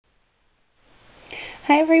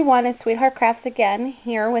Hi everyone, it's Sweetheart Crafts again,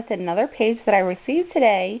 here with another page that I received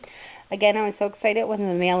today. Again, I was so excited when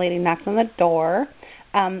the mail lady knocked on the door.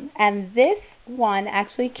 And this one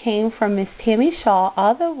actually came from Miss Tammy Shaw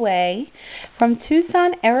all the way from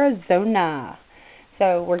Tucson, Arizona.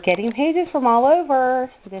 So we're getting pages from all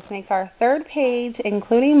over. This makes our third page,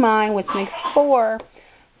 including mine, which makes four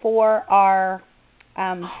for our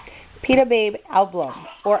PITA Babe album,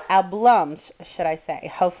 or albums, should I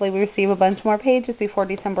say. Hopefully we receive a bunch more pages before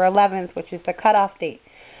December 11th, which is the cutoff date.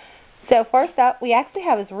 So first up, we actually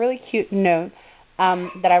have this really cute note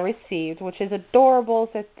that I received, which is adorable.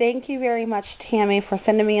 So thank you very much, Tammy, for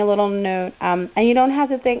sending me a little note. And you don't have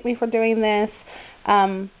to thank me for doing this.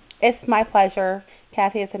 It's my pleasure.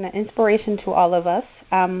 Kathy is an inspiration to all of us.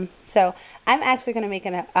 So I'm actually going to make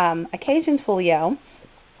an occasion folio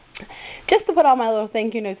just to put all my little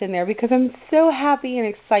thank you notes in there because I'm so happy and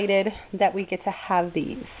excited that we get to have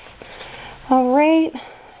these. All right.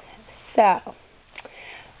 So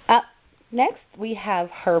up next we have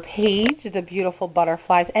her page, the beautiful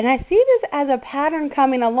butterflies. And I see this as a pattern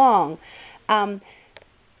coming along.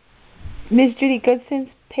 Miss Judy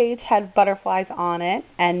Goodson's page had butterflies on it,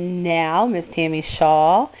 and now Miss Tammy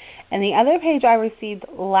Shaw. And the other page I received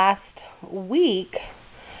last week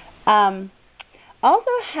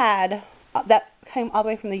also had, that came all the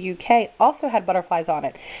way from the UK, also had butterflies on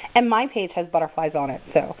it. And my page has butterflies on it.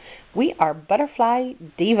 So we are butterfly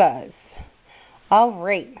divas. All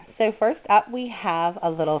right. So first up we have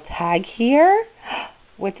a little tag here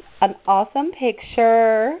with an awesome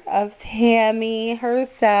picture of Tammy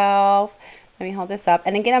herself. Let me hold this up.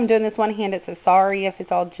 And again, I'm doing this one-handed, so sorry if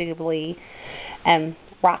it's all jiggly and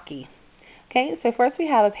rocky. Okay, so first we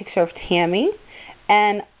have a picture of Tammy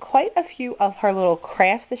and quite a few of her little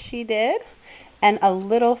crafts that she did, and a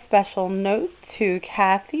little special note to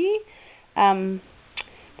Kathy telling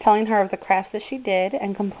her of the crafts that she did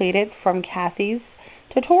and completed from Kathy's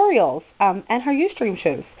tutorials and her Ustream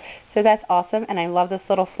shows. So that's awesome, and I love this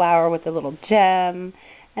little flower with the little gem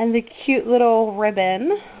and the cute little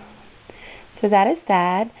ribbon. So that is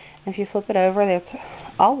that. And if you flip it over, it's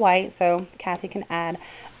all white, so Kathy can add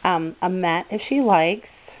a mat if she likes.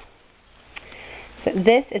 So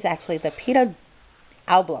this is actually the PITA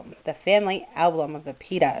album, the family album of the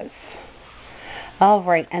PITAs. All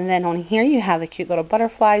right, and then on here you have the cute little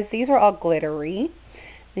butterflies. These are all glittery.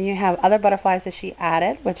 Then you have other butterflies that she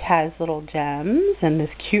added, which has little gems, and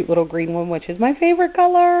this cute little green one, which is my favorite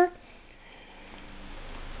color.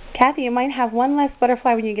 Kathy, you might have one less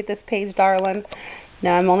butterfly when you get this page, darling.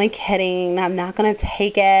 No, I'm only kidding. I'm not going to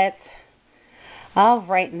take it. All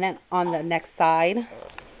right, and then on the next side,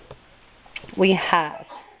 we have,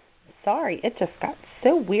 sorry, it just got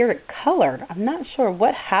so weird colored. I'm not sure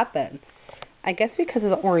what happened. I guess because of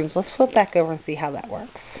the orange. Let's flip back over and see how that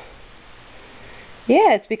works.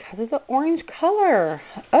 Yeah, it's because of the orange color.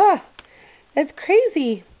 Ugh, that's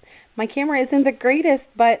crazy. My camera isn't the greatest,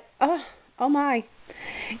 but oh my.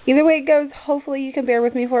 Either way it goes, hopefully you can bear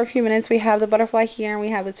with me for a few minutes. We have the butterfly here, and we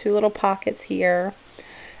have the two little pockets here.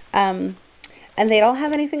 And they don't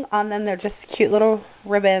have anything on them. They're just cute little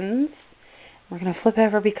ribbons. We're going to flip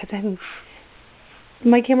over because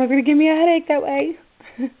my camera's going to give me a headache that way.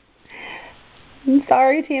 I'm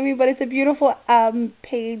sorry, Tammy, but it's a beautiful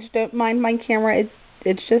page. Don't mind my camera.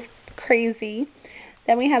 It's just crazy.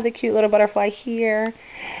 Then we have the cute little butterfly here,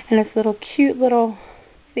 and this little cute little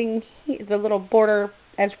thing here, the little border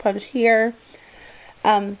edge punch here,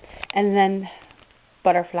 and then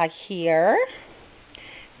butterfly here.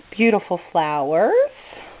 Beautiful flowers.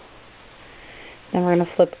 Then we're going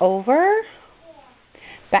to flip over.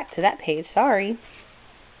 Back to that page, sorry.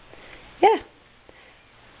 Yeah,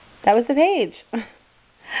 that was the page.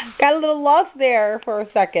 Got a little lost there for a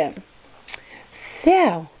second.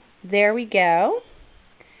 So, there we go.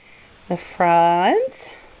 The front.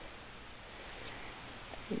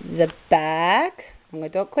 The back. I'm going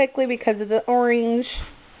to do it quickly because of the orange.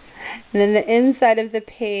 And then the inside of the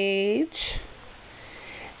page.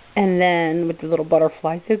 And then with the little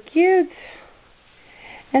butterfly, so cute.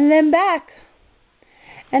 And then back.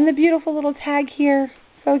 And the beautiful little tag here,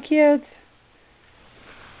 so cute.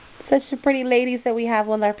 Such a pretty ladies that we have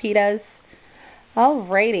with our PITAs.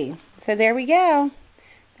 Alrighty, so there we go.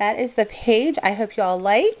 That is the page. I hope you all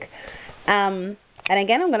like. And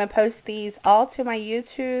again, I'm going to post these all to my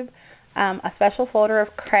YouTube, a special folder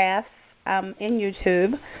of crafts in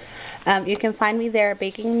YouTube. You can find me there at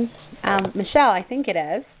Baking Michelle, I think it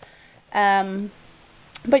is.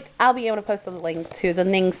 But I'll be able to post a link to the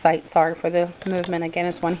Ning site. Sorry for the movement. Again,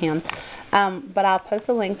 it's one hand. But I'll post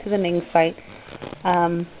a link to the Ning site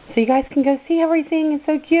so you guys can go see everything. It's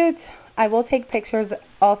so cute. I will take pictures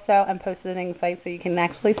also and post it on the site so you can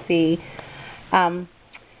actually see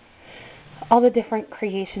all the different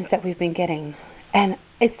creations that we've been getting. And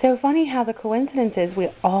it's so funny how the coincidence is we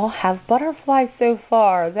all have butterflies so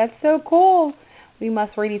far. That's so cool. We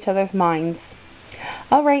must read each other's minds.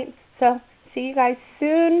 All right, so see you guys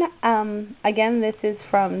soon. Again, this is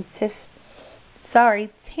from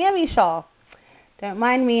Tammy Shaw. Don't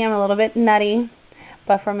mind me, I'm a little bit nutty,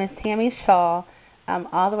 but from Miss Tammy Shaw,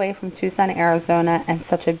 all the way from Tucson, Arizona, and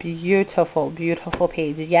such a beautiful, beautiful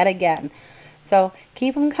page yet again. So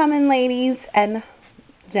keep them coming, ladies and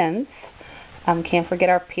gents. Can't forget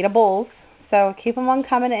our PITA bowls. So keep them on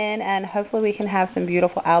coming in, and hopefully we can have some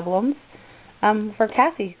beautiful albums for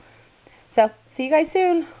Cassie. So see you guys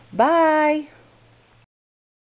soon. Bye.